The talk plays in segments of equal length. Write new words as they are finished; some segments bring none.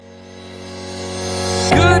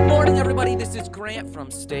everybody. This is Grant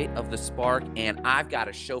from State of the Spark, and I've got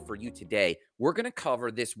a show for you today. We're going to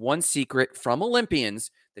cover this one secret from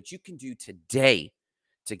Olympians that you can do today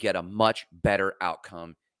to get a much better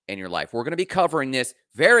outcome in your life. We're going to be covering this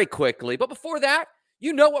very quickly, but before that,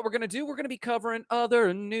 you know what we're going to do. We're going to be covering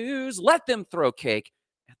other news. Let them throw cake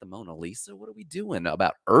at the Mona Lisa. What are we doing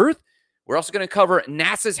about Earth? We're also going to cover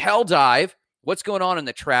NASA's Hell Dive, what's going on in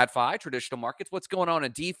the TradFi, traditional markets, what's going on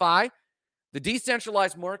in DeFi, the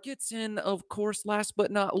decentralized markets, and of course, last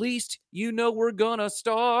but not least, you know we're gonna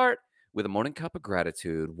start with a morning cup of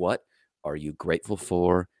gratitude. What are you grateful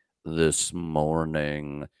for this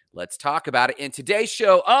morning? Let's talk about it in today's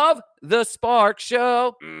show of The Spark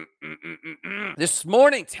Show. This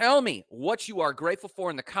morning, tell me what you are grateful for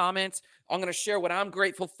in the comments. I'm going to share what I'm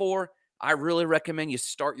grateful for. I really recommend you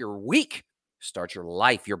start your week, start your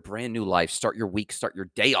life, your brand new life, start your week, start your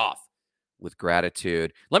day off with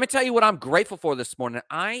gratitude. Let me tell you what I'm grateful for this morning.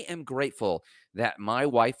 I am grateful that my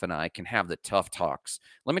wife and I can have the tough talks.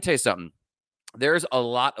 Let me tell you something. There's a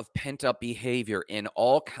lot of pent-up behavior in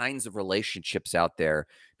all kinds of relationships out there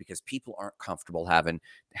because people aren't comfortable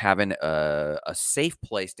having a safe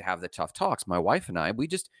place to have the tough talks. My wife and I,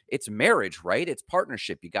 it's marriage, right? It's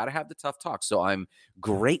partnership. You got to have the tough talks. So I'm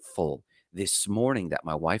grateful this morning that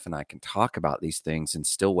my wife and I can talk about these things and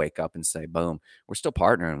still wake up and say, boom, we're still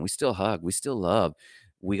partnering. We still hug. We still love.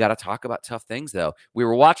 We got to talk about tough things, though. We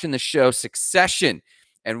were watching the show Succession,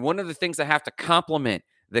 and one of the things I have to compliment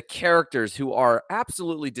the characters who are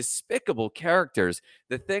absolutely despicable characters,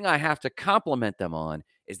 the thing I have to compliment them on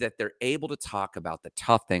is that they're able to talk about the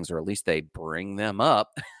tough things, or at least they bring them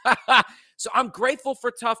up. So I'm grateful for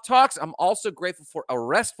tough talks. I'm also grateful for a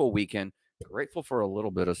restful weekend. Grateful for a little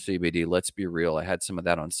bit of CBD. Let's be real. I had some of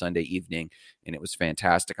that on Sunday evening, and it was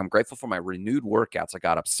fantastic. I'm grateful for my renewed workouts. I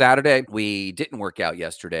got up Saturday. We didn't work out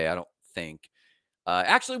yesterday, I don't think.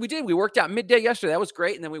 Actually, we did. We worked out midday yesterday. That was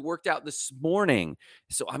great. And then we worked out this morning.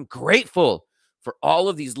 So I'm grateful for all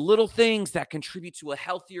of these little things that contribute to a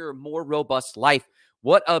healthier, more robust life.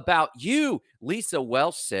 What about you? Lisa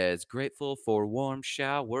Welsh says, grateful for warm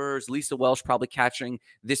showers. Lisa Welsh probably catching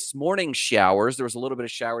this morning's showers. There was a little bit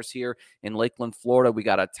of showers here in Lakeland, Florida. We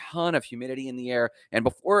got a ton of humidity in the air. And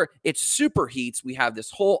before it superheats, we have this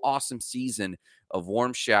whole awesome season of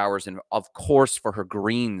warm showers. And of course, for her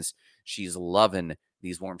greens, she's loving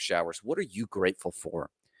these warm showers. What are you grateful for?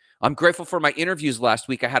 I'm grateful for my interviews last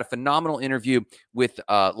week. I had a phenomenal interview with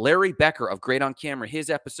Larry Becker of Great on Camera.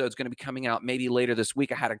 His episode is going to be coming out maybe later this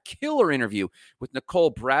week. I had a killer interview with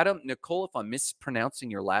Nicole Bradham. Nicole, if I'm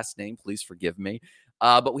mispronouncing your last name, please forgive me.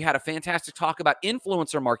 But we had a fantastic talk about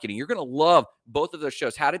influencer marketing. You're going to love both of those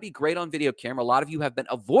shows. How to be great on video camera. A lot of you have been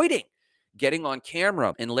avoiding getting on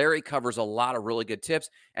camera, and Larry covers a lot of really good tips.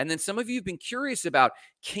 And then some of you have been curious about,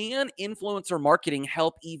 can influencer marketing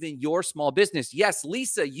help even your small business? Yes,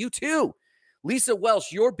 Lisa, you too. Lisa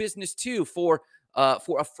Welsh, your business too, for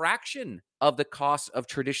a fraction of the cost of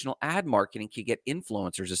traditional ad marketing, can get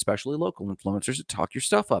influencers, especially local influencers, to talk your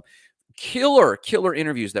stuff up. Killer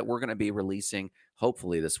interviews that we're going to be releasing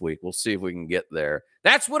hopefully this week. We'll see if we can get there.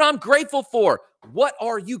 That's what I'm grateful for. What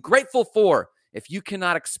are you grateful for? If you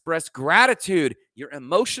cannot express gratitude, you're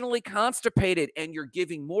emotionally constipated and you're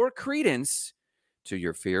giving more credence to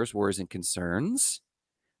your fears, worries, and concerns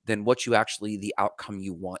than the outcome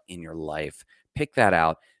you want in your life. Pick that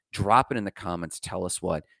out. Drop it in the comments. Tell us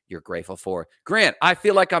what you're grateful for. Grant, I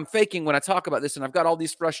feel like I'm faking when I talk about this and I've got all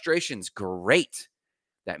these frustrations. Great.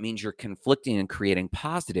 That means you're conflicting and creating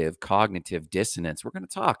positive cognitive dissonance. We're going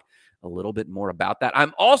to talk a little bit more about that.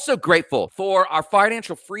 I'm also grateful for our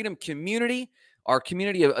financial freedom community, our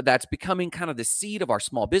community that's becoming kind of the seed of our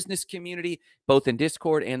small business community, both in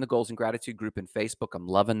Discord and the Goals and Gratitude group in Facebook. I'm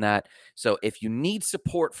loving that. So if you need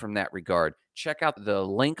support from that regard, check out the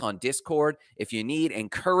link on Discord. If you need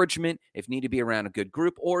encouragement, if you need to be around a good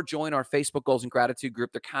group, or join our Facebook Goals and Gratitude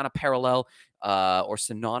group, they're kind of parallel or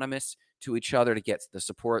synonymous to each other to get the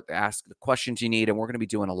support, ask the questions you need. And we're going to be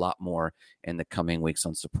doing a lot more in the coming weeks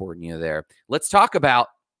on supporting you there. Let's talk about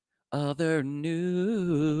other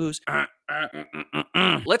news.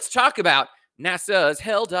 Let's talk about NASA's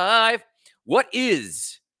Hell Dive. What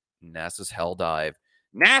is NASA's Hell Dive?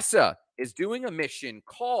 NASA is doing a mission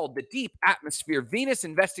called the Deep Atmosphere Venus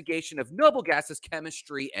Investigation of Noble Gases,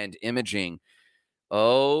 Chemistry, and Imaging.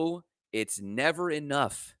 Oh, it's never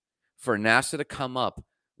enough for NASA to come up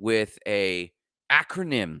with a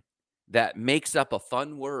acronym that makes up a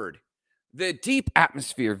fun word. The Deep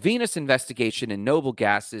Atmosphere Venus Investigation and Noble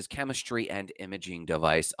Gases, Chemistry, and Imaging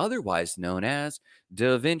Device, otherwise known as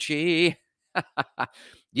Da Vinci.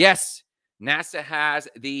 Yes, NASA has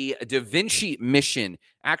the Da Vinci mission.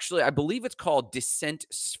 Actually, I believe it's called Descent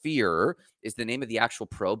Sphere is the name of the actual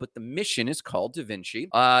probe, but the mission is called Da Vinci.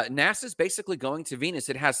 NASA's basically going to Venus.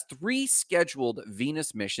 It has 3 scheduled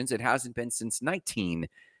Venus missions. It hasn't been since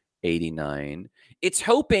 1989. It's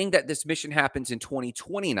hoping that this mission happens in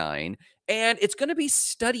 2029, and it's going to be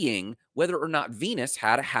studying whether or not Venus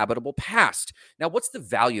had a habitable past. Now, what's the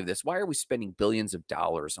value of this? Why are we spending billions of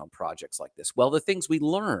dollars on projects like this? Well, the things we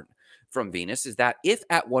learn from Venus is that if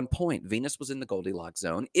at one point Venus was in the Goldilocks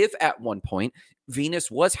zone, if at one point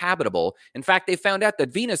Venus was habitable, in fact, they found out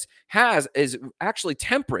that Venus is actually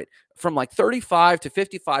temperate from like 35 to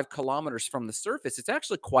 55 kilometers from the surface. It's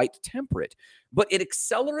actually quite temperate, but it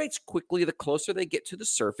accelerates quickly the closer they get to the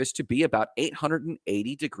surface to be about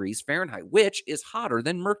 880 degrees Fahrenheit, which is hotter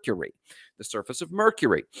than Mercury, the surface of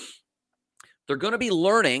Mercury. They're going to be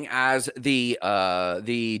learning as the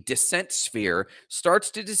descent sphere starts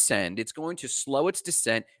to descend. It's going to slow its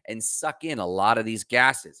descent and suck in a lot of these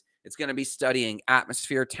gases. It's going to be studying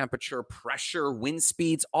atmosphere, temperature, pressure, wind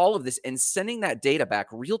speeds, all of this, and sending that data back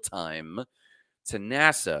real time to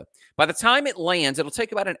NASA. By the time it lands, it'll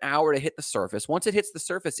take about an hour to hit the surface. Once it hits the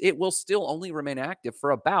surface, it will still only remain active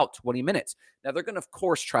for about 20 minutes. Now, they're going to, of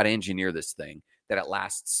course, try to engineer this thing that it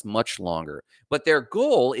lasts much longer. But their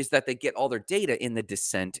goal is that they get all their data in the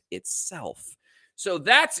descent itself. So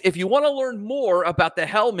that's, if you want to learn more about the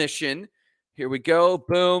Hell mission, here we go.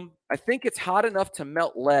 Boom. I think it's hot enough to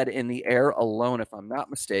melt lead in the air alone, if I'm not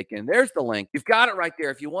mistaken. There's the link. You've got it right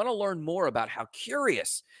there. If you want to learn more about how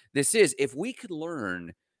curious this is, if we could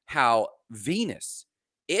learn how Venus,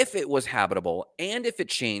 if it was habitable and if it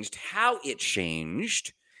changed, how it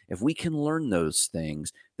changed, if we can learn those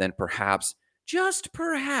things, then perhaps, just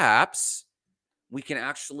perhaps, we can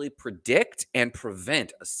actually predict and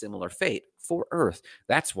prevent a similar fate for Earth.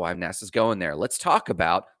 That's why NASA's going there. Let's talk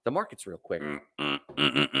about the markets real quick.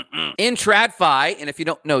 In TradFi, and if you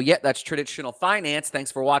don't know yet, that's traditional finance.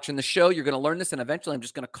 Thanks for watching the show. You're going to learn this, and eventually I'm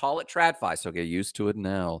just going to call it TradFi, so get used to it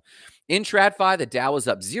now. In TradFi, the Dow is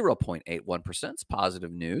up 0.81%. It's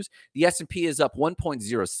positive news. The S&P is up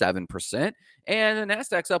 1.07%, and the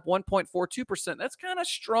Nasdaq's up 1.42%. That's kind of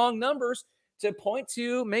strong numbers to point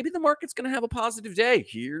to maybe the market's going to have a positive day.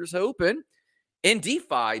 Here's hoping. In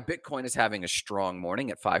DeFi, Bitcoin is having a strong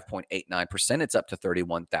morning at 5.89%. It's up to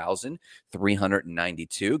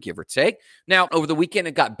 31,392, give or take. Now, over the weekend,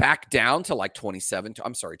 it got back down to like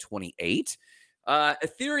 28.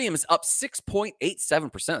 Ethereum is up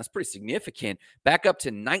 6.87%. That's pretty significant. Back up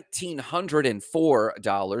to $1,904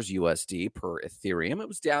 USD per Ethereum. It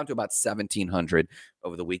was down to about $1,700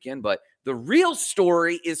 over the weekend. But the real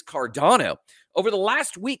story is Cardano. Over the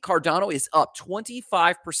last week, Cardano is up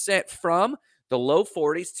 25% from the low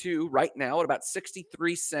 40s to right now at about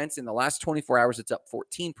 63 cents. In the last 24 hours, it's up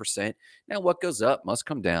 14%. Now, what goes up must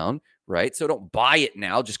come down, right? So don't buy it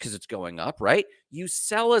now just because it's going up, right? You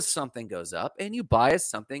sell as something goes up and you buy as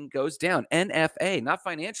something goes down. NFA, not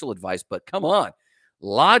financial advice, but come on.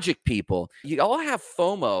 Logic, people. You all have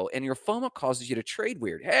FOMO, and your FOMO causes you to trade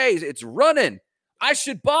weird. Hey, it's running. I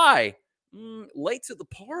should buy. Late to the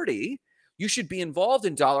party. You should be involved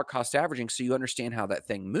in dollar cost averaging so you understand how that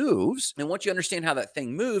thing moves. And once you understand how that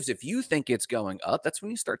thing moves, if you think it's going up, that's when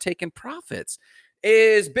you start taking profits.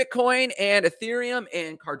 Is Bitcoin and Ethereum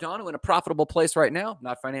and Cardano in a profitable place right now?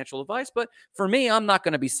 Not financial advice, but for me, I'm not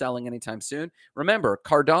going to be selling anytime soon. Remember,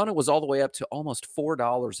 Cardano was all the way up to almost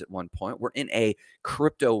 $4 at one point. We're in a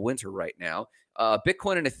crypto winter right now.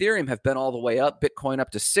 Bitcoin and Ethereum have been all the way up. Bitcoin up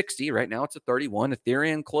to 60. Right now it's at 31.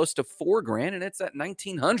 Ethereum close to $4,000, and it's at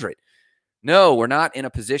 1,900. No, we're not in a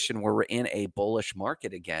position where we're in a bullish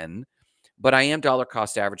market again, but I am dollar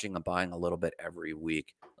cost averaging. I'm buying a little bit every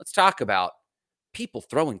week. Let's talk about people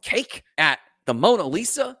throwing cake at the Mona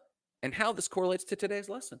Lisa and how this correlates to today's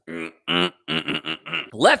lesson.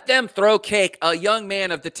 Let them throw cake. A young man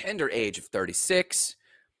of the tender age of 36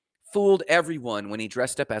 fooled everyone when he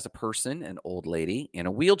dressed up as a person, an old lady in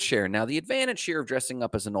a wheelchair. Now, the advantage here of dressing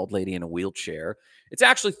up as an old lady in a wheelchair, it's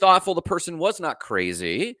actually thoughtful. The person was not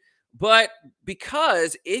crazy. But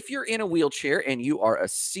because if you're in a wheelchair and you are a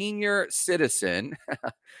senior citizen,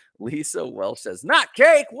 Lisa Welsh says, not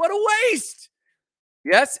cake, what a waste.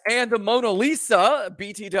 Yes, and the Mona Lisa,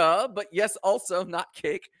 BT dub, but yes, also not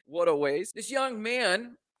cake, what a waste. This young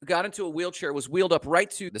man got into a wheelchair, was wheeled up right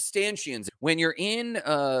to the stanchions. When you're in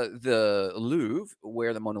the Louvre,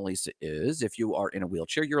 where the Mona Lisa is, if you are in a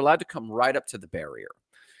wheelchair, you're allowed to come right up to the barrier.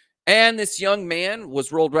 And this young man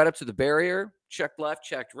was rolled right up to the barrier, checked left,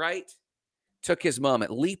 checked right, took his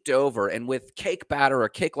moment, leaped over, and with cake batter or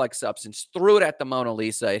cake-like substance, threw it at the Mona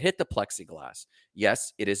Lisa. It hit the plexiglass.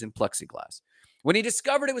 Yes, it is in plexiglass. When he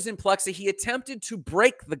discovered it was in plexi, he attempted to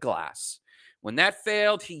break the glass. When that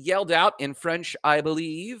failed, he yelled out in French, I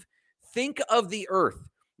believe, think of the earth.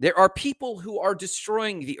 There are people who are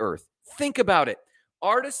destroying the earth. Think about it.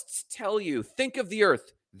 Artists tell you, think of the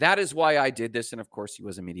earth. That is why I did this. And of course, he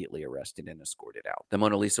was immediately arrested and escorted out. The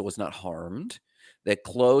Mona Lisa was not harmed. They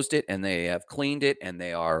closed it and they have cleaned it, and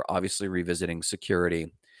they are obviously revisiting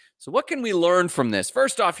security. So what can we learn from this?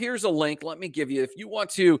 First off, here's a link. Let me give you, if you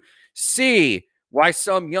want to see why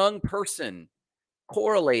some young person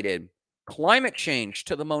correlated climate change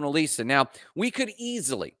to the Mona Lisa. Now, we could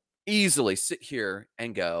easily sit here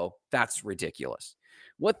and go, that's ridiculous.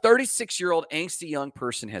 What 36-year-old angsty young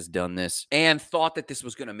person has done this and thought that this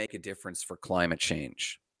was going to make a difference for climate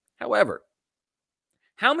change? However,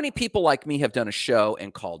 how many people like me have done a show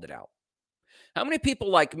and called it out? How many people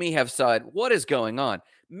like me have said, what is going on?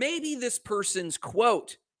 Maybe this person's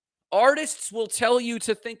quote, artists will tell you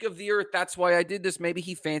to think of the earth. That's why I did this. Maybe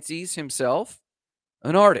he fancies himself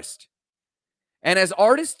an artist. And as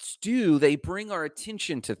artists do, they bring our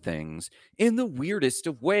attention to things in the weirdest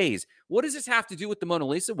of ways. What does this have to do with the Mona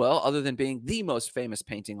Lisa? Well, other than being the most famous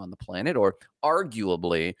painting on the planet, or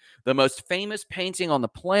arguably the most famous painting on the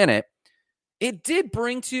planet, it did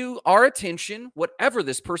bring to our attention whatever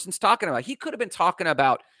this person's talking about. He could have been talking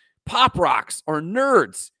about pop rocks or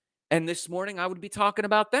nerds. And this morning I would be talking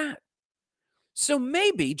about that. So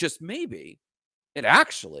maybe, just maybe, it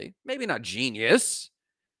actually, maybe not genius,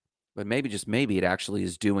 but maybe, just maybe, it actually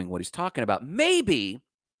is doing what he's talking about. Maybe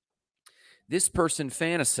this person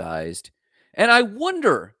fantasized. And I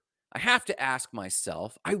wonder, I have to ask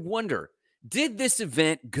myself, I wonder, did this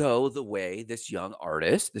event go the way this young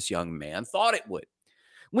artist, this young man thought it would?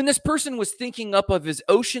 When this person was thinking up of his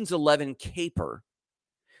Ocean's 11 caper,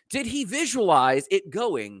 did he visualize it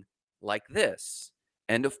going like this?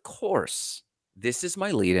 And of course, this is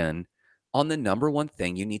my lead in on the number one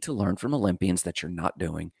thing you need to learn from Olympians that you're not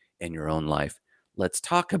doing in your own life. Let's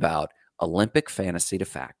talk about Olympic fantasy to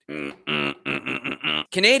fact.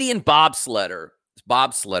 Canadian bobsledder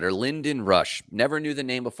Lyndon Rush, never knew the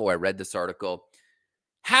name before I read this article,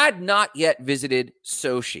 had not yet visited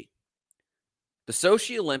Sochi. The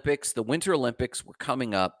Sochi Olympics, the Winter Olympics, were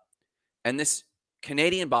coming up, and this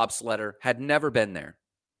Canadian bobsledder had never been there.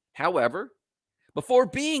 However, before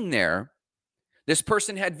being there, this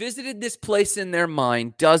person had visited this place in their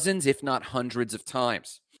mind dozens, if not hundreds of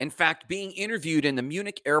times. In fact, being interviewed in the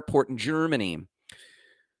Munich airport in Germany,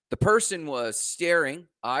 the person was staring,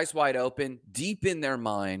 eyes wide open, deep in their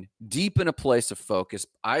mind, deep in a place of focus,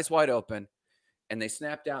 eyes wide open, and they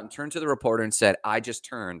snapped out and turned to the reporter and said, I just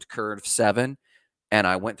turned curve 7, and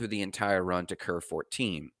I went through the entire run to curve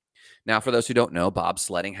 14. Now, for those who don't know,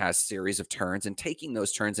 bobsledding has a series of turns, and taking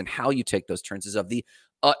those turns and how you take those turns is of the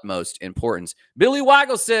utmost importance. Billy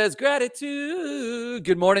Waggle says, gratitude.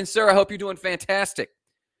 Good morning, sir. I hope you're doing fantastic.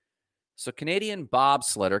 So Canadian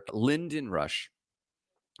bobsledder Lyndon Rush,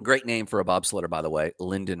 great name for a bobsledder, by the way,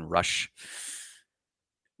 Lyndon Rush,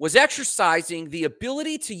 was exercising the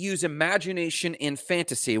ability to use imagination and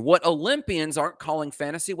fantasy, what Olympians aren't calling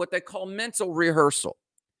fantasy, what they call mental rehearsal.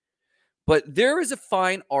 But there is a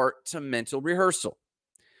fine art to mental rehearsal.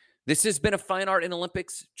 This has been a fine art in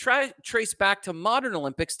Olympics, traced back to modern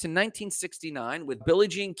Olympics to 1969 with Billie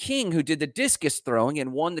Jean King, who did the discus throwing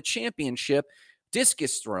and won the championship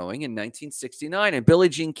discus throwing in 1969. And Billie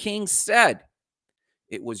Jean King said,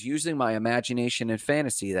 it was using my imagination and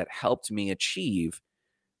fantasy that helped me achieve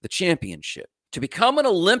the championship. To become an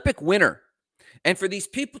Olympic winner, and for these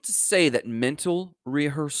people to say that mental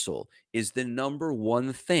rehearsal is the number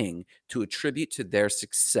one thing to attribute to their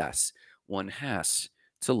success, one has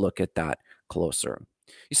to look at that closer.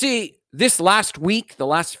 You see, this last week, the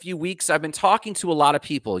last few weeks, I've been talking to a lot of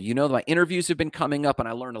people. You know, my interviews have been coming up, and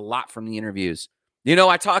I learned a lot from the interviews. You know,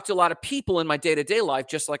 I talk to a lot of people in my day-to-day life,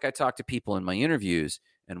 just like I talk to people in my interviews.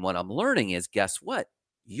 And what I'm learning is, guess what?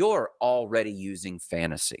 You're already using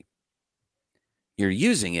fantasy. You're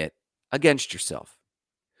using it against yourself.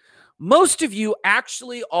 Most of you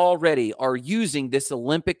actually already are using this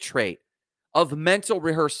Olympic trait of mental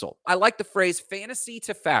rehearsal. I like the phrase fantasy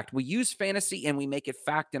to fact. We use fantasy and we make it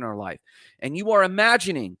fact in our life. And you are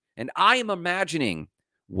imagining, and I am imagining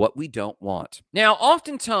what we don't want. Now,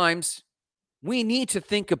 oftentimes, we need to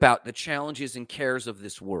think about the challenges and cares of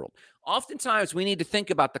this world. Oftentimes, we need to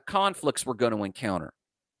think about the conflicts we're going to encounter.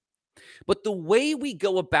 But the way we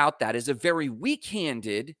go about that is a very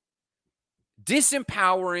weak-handed,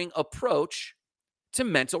 disempowering approach to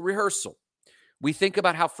mental rehearsal. We think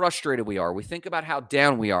about how frustrated we are. We think about how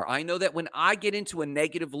down we are. I know that when I get into a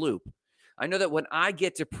negative loop, I know that when I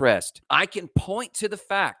get depressed, I can point to the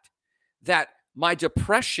fact that my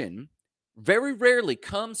depression very rarely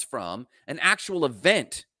comes from an actual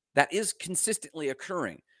event that is consistently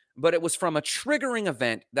occurring, but it was from a triggering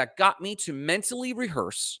event that got me to mentally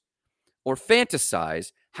rehearse or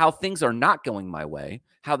fantasize how things are not going my way,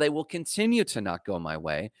 how they will continue to not go my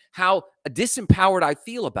way, how disempowered I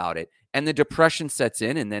feel about it, and the depression sets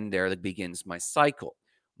in, and then there begins my cycle.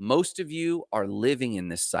 Most of you are living in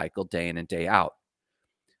this cycle day in and day out.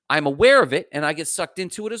 I'm aware of it, and I get sucked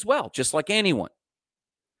into it as well, just like anyone.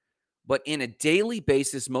 But in a daily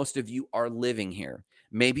basis, most of you are living here.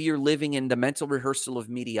 Maybe you're living in the mental rehearsal of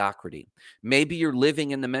mediocrity. Maybe you're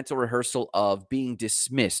living in the mental rehearsal of being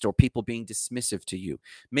dismissed or people being dismissive to you.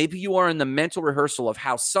 Maybe you are in the mental rehearsal of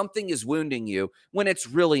how something is wounding you when it's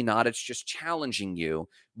really not. It's just challenging you,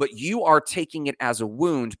 but you are taking it as a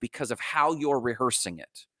wound because of how you're rehearsing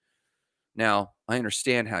it. Now, I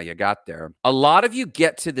understand how you got there. A lot of you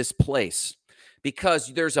get to this place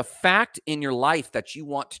because there's a fact in your life that you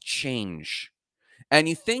want to change. And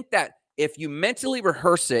you think that if you mentally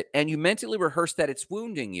rehearse it and you mentally rehearse that it's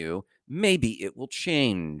wounding you, maybe it will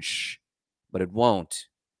change, but it won't.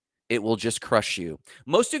 It will just crush you.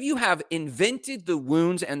 Most of you have invented the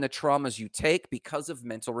wounds and the traumas you take because of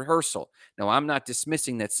mental rehearsal. Now, I'm not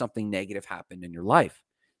dismissing that something negative happened in your life.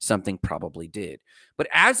 Something probably did. But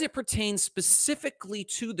as it pertains specifically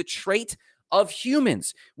to the trait of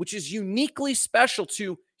humans, which is uniquely special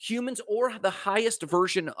to humans or the highest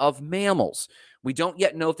version of mammals, we don't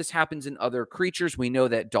yet know if this happens in other creatures. We know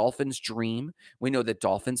that dolphins dream. We know that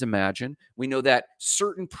dolphins imagine. We know that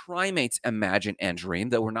certain primates imagine and dream,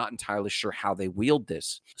 though we're not entirely sure how they wield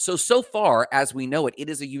this. So far as we know it, it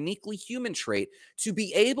is a uniquely human trait to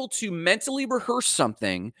be able to mentally rehearse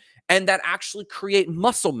something and that actually create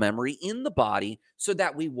muscle memory in the body so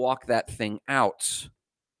that we walk that thing out.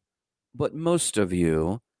 But most of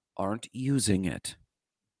you aren't using it.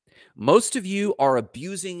 Most of you are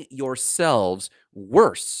abusing yourselves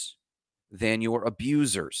worse than your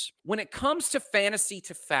abusers. When it comes to fantasy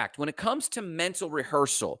to fact, when it comes to mental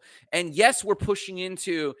rehearsal, and yes, we're pushing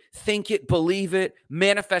into think it, believe it,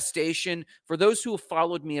 manifestation. For those who have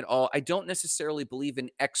followed me at all, I don't necessarily believe in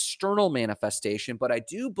external manifestation, but I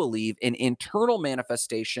do believe in internal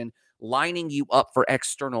manifestation lining you up for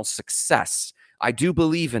external success. I do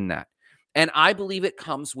believe in that. And I believe it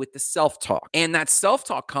comes with the self-talk. And that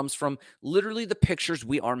self-talk comes from literally the pictures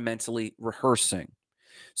we are mentally rehearsing.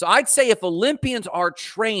 So I'd say if Olympians are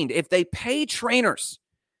trained, if they pay trainers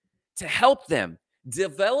to help them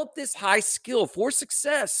develop this high skill for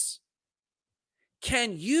success,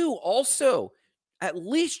 can you also at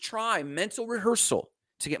least try mental rehearsal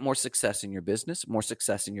to get more success in your business, more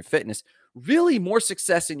success in your fitness, really more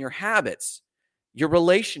success in your habits, your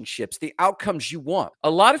relationships, the outcomes you want? A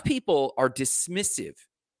lot of people are dismissive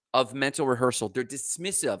of mental rehearsal. They're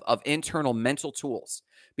dismissive of internal mental tools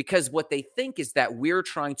because what they think is that we're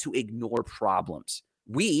trying to ignore problems.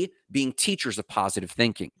 We, being teachers of positive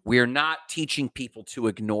thinking, we're not teaching people to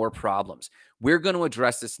ignore problems. We're going to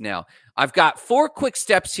address this now. I've got 4 quick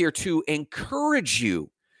steps here to encourage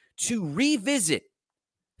you to revisit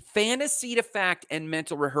fantasy to fact and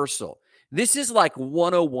mental rehearsal. This is like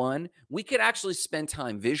 101. We could actually spend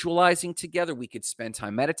time visualizing together. We could spend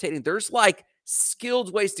time meditating. There's like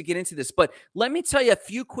skilled ways to get into this. But let me tell you a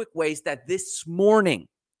few quick ways that this morning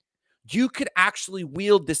you could actually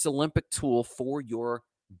wield this Olympic tool for your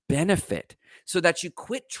benefit so that you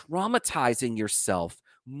quit traumatizing yourself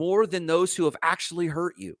more than those who have actually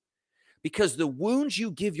hurt you. Because the wounds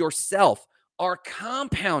you give yourself are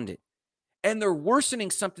compounded and they're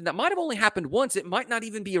worsening something that might have only happened once. It might not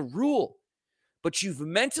even be a rule, but you've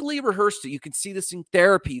mentally rehearsed it. You can see this in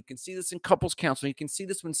therapy. You can see this in couples counseling. You can see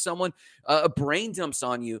this when someone brain dumps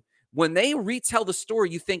on you. When they retell the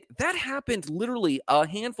story, you think that happened literally a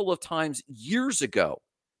handful of times years ago.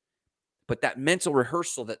 But that mental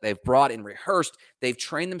rehearsal that they've brought and rehearsed, they've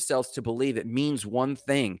trained themselves to believe it means one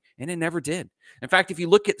thing, and it never did. In fact, if you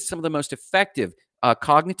look at some of the most effective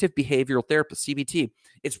cognitive behavioral therapists, CBT,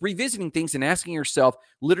 it's revisiting things and asking yourself,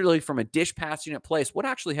 literally from a dispassionate place, what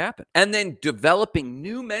actually happened? And then developing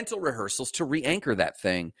new mental rehearsals to re-anchor that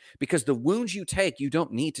thing, because the wounds you take, you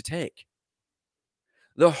don't need to take.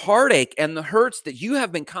 The heartache and the hurts that you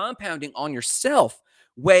have been compounding on yourself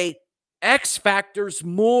weigh X factors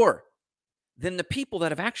more than the people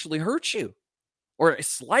that have actually hurt you or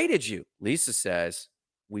slighted you. Lisa says,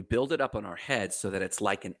 we build it up in our heads so that it's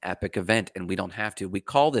like an epic event and we don't have to. We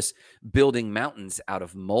call this building mountains out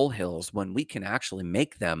of molehills when we can actually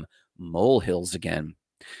make them molehills again.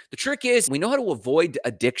 The trick is we know how to avoid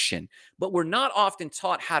addiction, but we're not often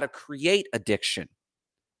taught how to create addiction.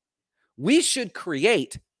 We should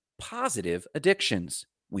create positive addictions.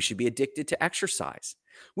 We should be addicted to exercise.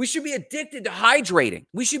 We should be addicted to hydrating.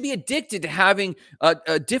 We should be addicted to having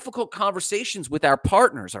difficult conversations with our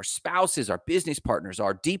partners, our spouses, our business partners,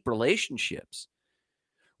 our deep relationships.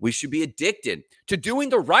 We should be addicted to doing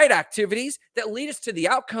the right activities that lead us to the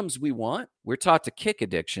outcomes we want. We're taught to kick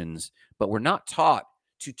addictions, but we're not taught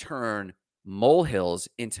to turn molehills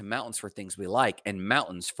into mountains for things we like and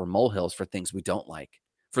mountains for molehills for things we don't like,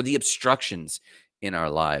 for the obstructions in our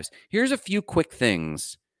lives. Here's a few quick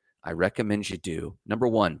things I recommend you do. Number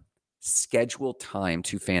one, schedule time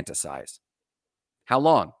to fantasize. How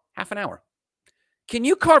long? Half an hour. Can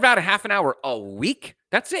you carve out a half an hour a week?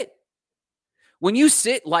 That's it. When you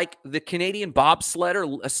sit like the Canadian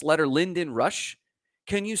bobsledder Lyndon Rush,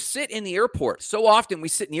 can you sit in the airport? So often we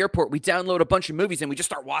sit in the airport, we download a bunch of movies and we just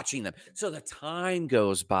start watching them. So the time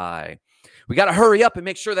goes by. We got to hurry up and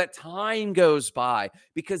make sure that time goes by,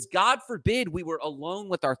 because God forbid we were alone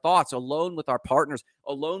with our thoughts, alone with our partners,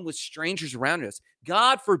 alone with strangers around us.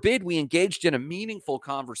 God forbid we engaged in a meaningful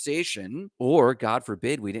conversation, or God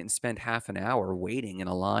forbid we didn't spend half an hour waiting in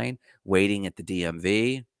a line, waiting at the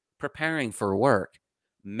DMV, preparing for work,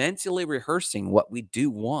 mentally rehearsing what we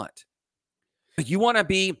do want. You want to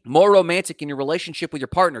be more romantic in your relationship with your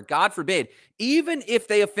partner. God forbid, even if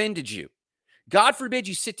they offended you, God forbid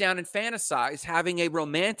you sit down and fantasize having a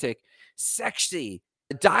romantic, sexy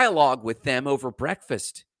dialogue with them over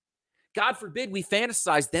breakfast. God forbid we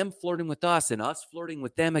fantasize them flirting with us and us flirting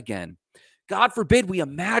with them again. God forbid we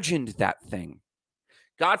imagined that thing.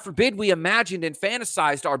 God forbid we imagined and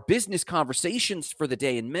fantasized our business conversations for the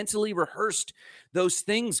day and mentally rehearsed those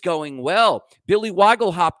things going well. Billy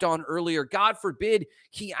Weigel hopped on earlier. God forbid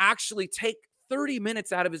he actually take 30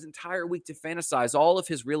 minutes out of his entire week to fantasize all of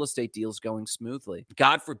his real estate deals going smoothly.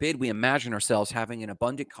 God forbid we imagine ourselves having an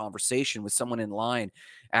abundant conversation with someone in line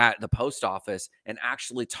at the post office and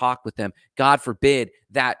actually talk with them. God forbid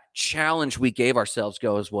that challenge we gave ourselves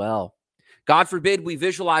goes well. God forbid we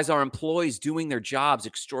visualize our employees doing their jobs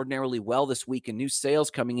extraordinarily well this week and new sales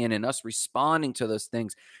coming in and us responding to those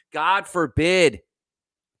things. God forbid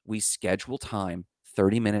we schedule time,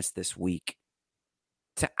 30 minutes this week,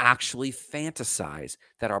 to actually fantasize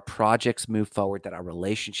that our projects move forward, that our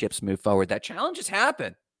relationships move forward, that challenges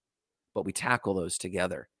happen, but we tackle those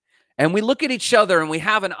together. And we look at each other and we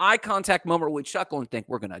have an eye contact moment where we chuckle and think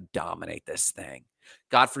we're going to dominate this thing.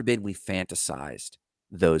 God forbid we fantasized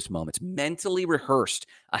those moments, mentally rehearsed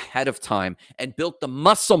ahead of time and built the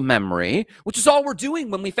muscle memory, which is all we're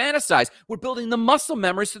doing when we fantasize. We're building the muscle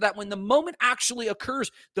memory so that when the moment actually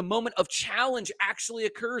occurs, the moment of challenge actually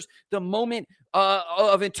occurs, the moment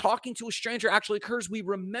of it talking to a stranger actually occurs, we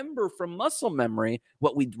remember from muscle memory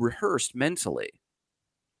what we rehearsed mentally.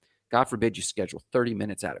 God forbid you schedule 30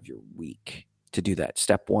 minutes out of your week to do that.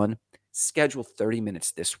 Step one, schedule 30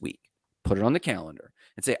 minutes this week. Put it on the calendar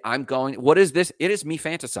and say, I'm going, what is this? It is me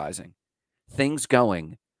fantasizing. Things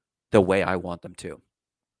going the way I want them to.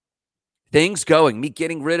 Things going, me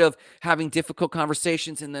getting rid of having difficult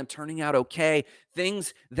conversations and them turning out okay.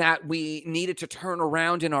 Things that we needed to turn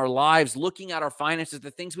around in our lives, looking at our finances,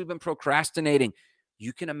 the things we've been procrastinating.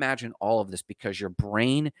 You can imagine all of this because your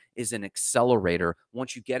brain is an accelerator.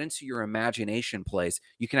 Once you get into your imagination place,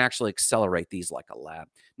 you can actually accelerate these like a lab.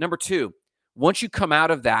 Number two, once you come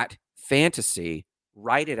out of that fantasy,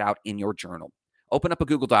 write it out in your journal. Open up a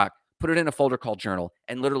Google Doc, put it in a folder called journal,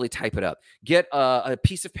 and literally type it up. Get a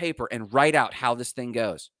piece of paper and write out how this thing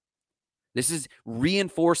goes. This is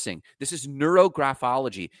reinforcing. This is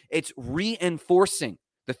neurographology. It's reinforcing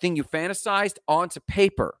the thing you fantasized onto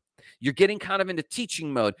paper. You're getting kind of into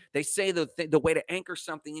teaching mode. They say the way to anchor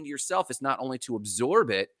something into yourself is not only to absorb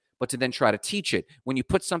it, but to then try to teach it. When you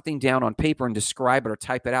put something down on paper and describe it or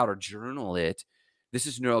type it out or journal it, this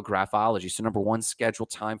is neurographology. So number one, schedule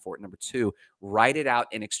time for it. Number two, write it out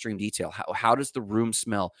in extreme detail. How does the room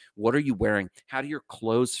smell? What are you wearing? How do your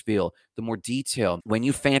clothes feel? The more detail, when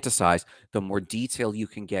you fantasize, the more detail you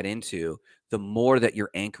can get into, the more that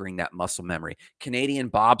you're anchoring that muscle memory. Canadian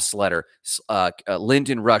bobsledder,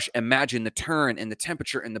 Lyndon Rush, imagine the turn and the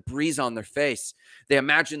temperature and the breeze on their face. They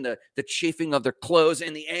imagine the chafing of their clothes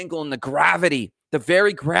and the angle and the gravity, the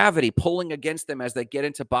very gravity pulling against them as they get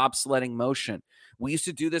into bobsledding motion. We used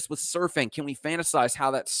to do this with surfing. Can we fantasize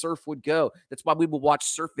how that surf would go? That's why we would watch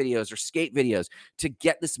surf videos or skate videos to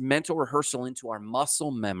get this mental rehearsal into our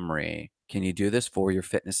muscle memory. Can you do this for your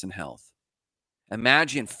fitness and health?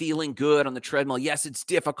 Imagine feeling good on the treadmill. Yes, it's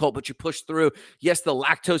difficult, but you push through. Yes, the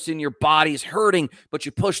lactose in your body is hurting, but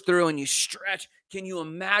you push through and you stretch. Can you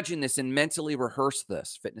imagine this and mentally rehearse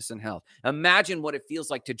this? Fitness and health. Imagine what it feels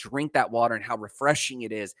like to drink that water and how refreshing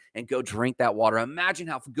it is, and go drink that water. Imagine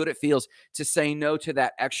how good it feels to say no to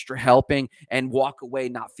that extra helping and walk away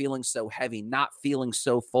not feeling so heavy, not feeling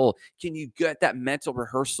so full. Can you get that mental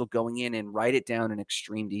rehearsal going in and write it down in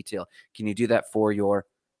extreme detail? Can you do that for your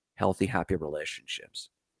healthy, happy relationships?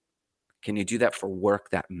 Can you do that for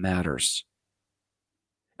work that matters?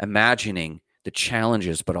 Imagining the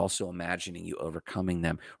challenges, but also imagining you overcoming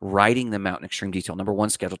them, writing them out in extreme detail. Number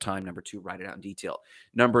one, schedule time. Number two, write it out in detail.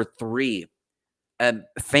 Number three,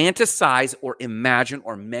 fantasize or imagine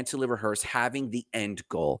or mentally rehearse having the end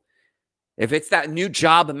goal. If it's that new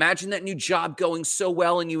job, imagine that new job going so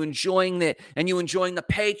well and you enjoying it and you enjoying the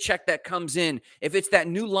paycheck that comes in. If it's that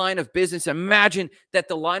new line of business, imagine that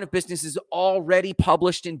the line of business is already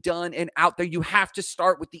published and done and out there. You have to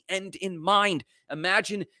start with the end in mind.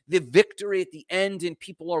 Imagine the victory at the end and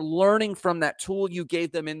people are learning from that tool you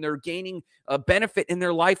gave them and they're gaining a benefit in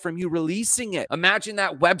their life from you releasing it. Imagine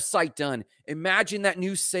that website done. Imagine that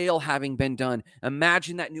new sale having been done.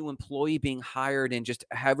 Imagine that new employee being hired and just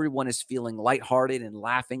everyone is feeling lighthearted and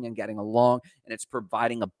laughing and getting along and it's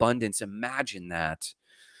providing abundance. Imagine that.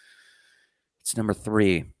 It's number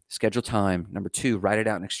three, schedule time. Number two, write it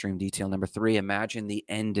out in extreme detail. Number three, imagine the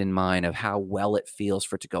end in mind of how well it feels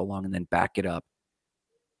for it to go along and then back it up.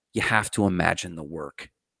 You have to imagine the work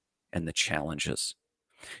and the challenges.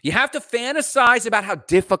 You have to fantasize about how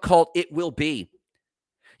difficult it will be.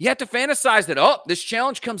 You have to fantasize that, oh, this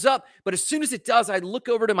challenge comes up, but as soon as it does, I look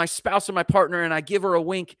over to my spouse or my partner and I give her a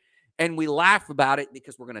wink and we laugh about it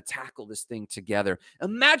because we're going to tackle this thing together.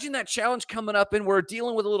 Imagine that challenge coming up and we're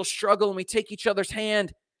dealing with a little struggle and we take each other's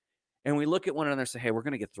hand and we look at one another and say, hey, we're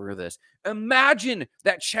going to get through this. Imagine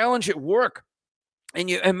that challenge at work. And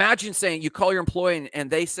you imagine saying, you call your employee and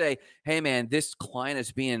they say, hey, man, this client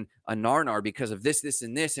is being a narnar because of this, this,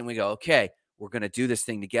 and this. And we go, okay, we're going to do this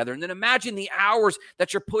thing together. And then imagine the hours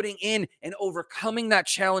that you're putting in and overcoming that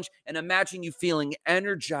challenge. And imagine you feeling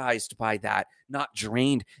energized by that, not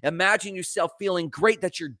drained. Imagine yourself feeling great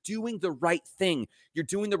that you're doing the right thing. You're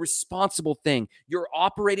doing the responsible thing. You're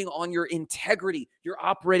operating on your integrity. You're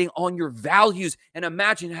operating on your values. And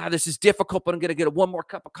imagine how this is difficult, but I'm going to get one more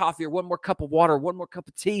cup of coffee or one more cup of water, or one more cup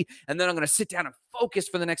of tea. And then I'm going to sit down and focus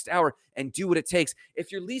for the next hour and do what it takes.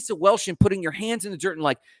 If you're Lisa Welsh and putting your hands in the dirt and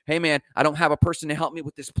like, hey, man, I don't have a person to help me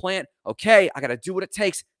with this plant. Okay, I got to do what it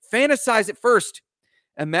takes. Fantasize it first.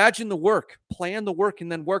 Imagine the work, plan the work, and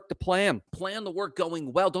then work the plan. Plan the work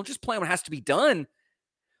going well. Don't just plan what has to be done.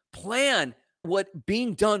 Plan what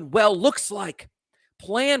being done well looks like.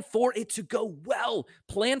 Plan for it to go well.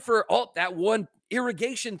 Plan for, oh, that one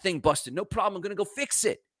irrigation thing busted. No problem. I'm going to go fix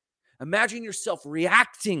it. Imagine yourself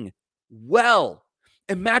reacting well.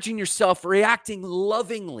 Imagine yourself reacting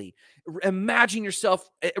lovingly. Imagine yourself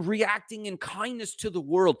reacting in kindness to the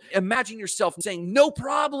world. Imagine yourself saying, no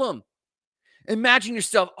problem. Imagine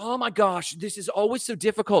yourself, oh my gosh, this is always so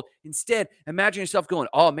difficult. Instead, imagine yourself going,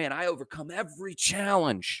 oh man, I overcome every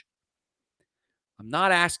challenge. I'm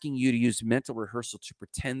not asking you to use mental rehearsal to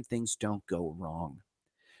pretend things don't go wrong.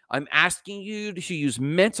 I'm asking you to use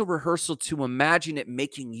mental rehearsal to imagine it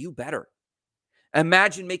making you better.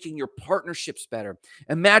 Imagine making your partnerships better.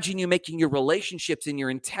 Imagine you making your relationships and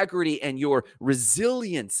your integrity and your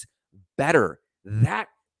resilience better. That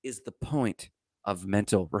is the point of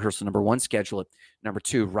mental rehearsal. Number one, schedule it. Number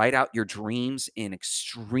two, write out your dreams in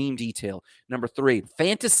extreme detail. Number three,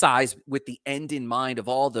 fantasize with the end in mind of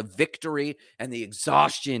all the victory and the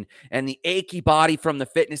exhaustion and the achy body from the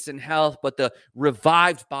fitness and health, but the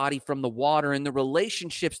revived body from the water and the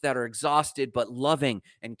relationships that are exhausted but loving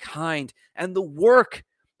and kind and the work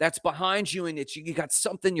that's behind you and you got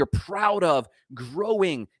something you're proud of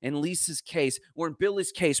growing in Lisa's case, or in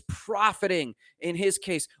Billy's case, profiting in his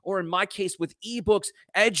case, or in my case with ebooks,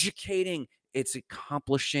 educating. It's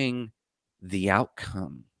accomplishing the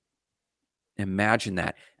outcome. Imagine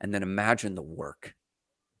that. And then imagine the work.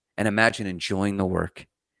 And imagine enjoying the work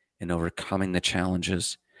and overcoming the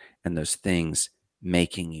challenges and those things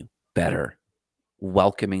making you better.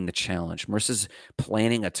 Welcoming the challenge. Marissa's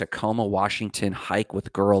planning a Tacoma, Washington hike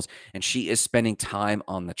with girls, and she is spending time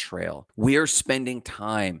on the trail. We're spending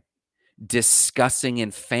time discussing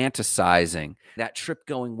and fantasizing that trip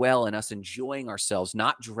going well and us enjoying ourselves,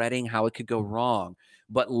 not dreading how it could go wrong,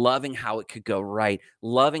 but loving how it could go right,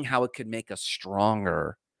 loving how it could make us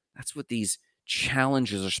stronger. That's what these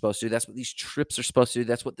challenges are supposed to do. That's what these trips are supposed to do.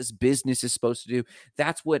 That's what this business is supposed to do.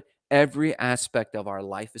 That's what every aspect of our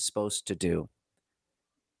life is supposed to do.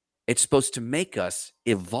 It's supposed to make us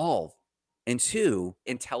evolve into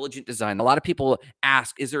intelligent design. A lot of people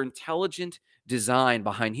ask, is there intelligent design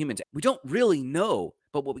behind humans? We don't really know,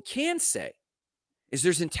 but what we can say is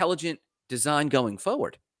there's intelligent design going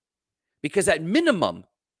forward. Because at minimum,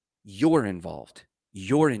 you're involved,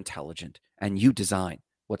 you're intelligent, and you design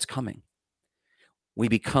what's coming. We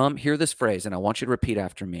become, hear this phrase, and I want you to repeat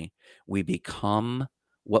after me. We become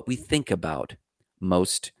what we think about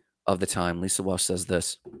most of the time. Lisa Welsh says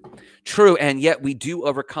this. True, and yet we do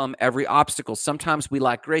overcome every obstacle. Sometimes we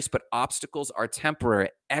lack grace, but obstacles are temporary.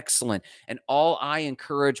 Excellent. And all I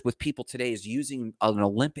encourage with people today is using an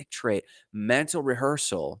Olympic trait, mental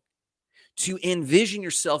rehearsal, to envision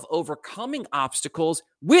yourself overcoming obstacles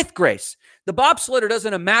with grace. The bobsledder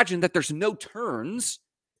doesn't imagine that there's no turns.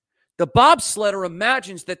 The bobsledder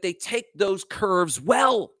imagines that they take those curves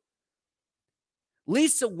well.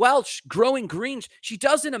 Lisa Welch, growing greens, she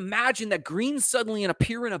doesn't imagine that greens suddenly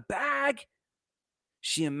appear in a bag.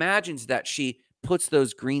 She imagines that she puts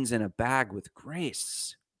those greens in a bag with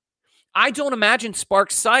grace. I don't imagine spark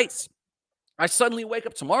sights. I suddenly wake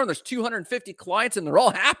up tomorrow and there's 250 clients and they're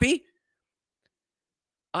all happy.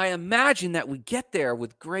 I imagine that we get there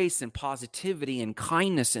with grace and positivity and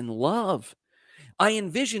kindness and love. I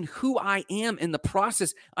envision who I am in the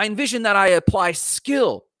process. I envision that I apply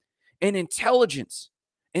skill and intelligence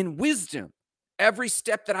and wisdom every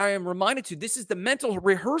step that I am reminded to. This is the mental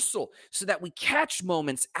rehearsal so that we catch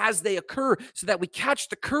moments as they occur, so that we catch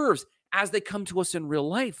the curves as they come to us in real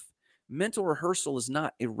life. Mental rehearsal is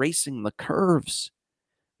not erasing the curves.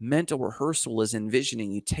 Mental rehearsal is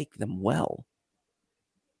envisioning you take them well,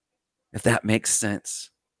 if that makes sense.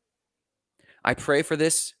 I pray for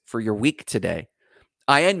this for your week today.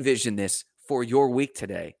 I envision this for your week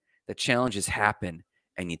today. The challenges happen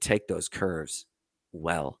and you take those curves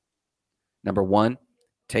well. Number one,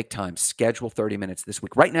 take time. Schedule 30 minutes this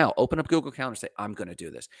week. Right now, open up Google Calendar and say, I'm going to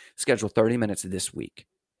do this. Schedule 30 minutes this week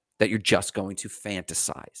that you're just going to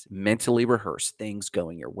fantasize, mentally rehearse things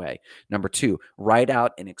going your way. Number two, write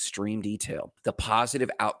out in extreme detail the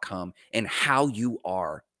positive outcome and how you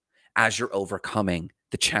are as you're overcoming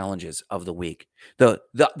the challenges of the week. The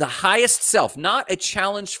highest self, not a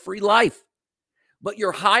challenge-free life, but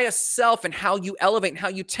your highest self and how you elevate and how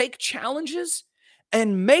you take challenges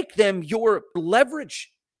and make them your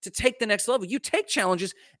leverage to take the next level. You take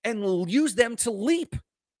challenges and use them to leap.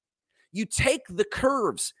 You take the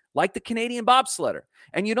curves like the Canadian bobsledder,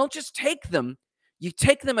 and you don't just take them, you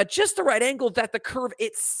take them at just the right angle that the curve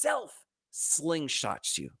itself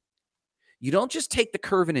slingshots you. You don't just take the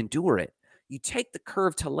curve and endure it. You take the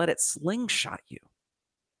curve to let it slingshot you.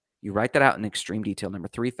 You write that out in extreme detail. Number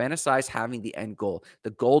three, fantasize having the end goal,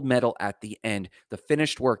 the gold medal at the end, the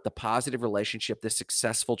finished work, the positive relationship, the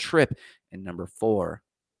successful trip. And number four,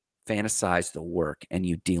 fantasize the work and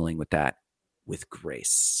you dealing with that with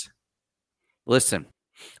grace. Listen,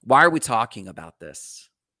 why are we talking about this?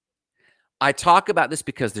 I talk about this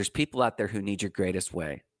because there's people out there who need your greatest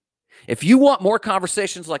way. If you want more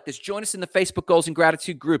conversations like this, join us in the Facebook Goals and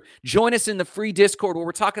Gratitude group. Join us in the free Discord where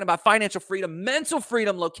we're talking about financial freedom, mental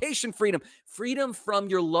freedom, location freedom, freedom from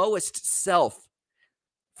your lowest self.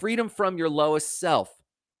 Freedom from your lowest self.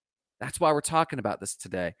 That's why we're talking about this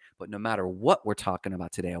today. But no matter what we're talking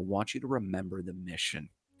about today, I want you to remember the mission.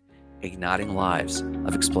 Igniting lives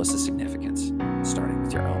of explosive significance, starting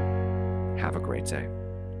with your own. Have a great day.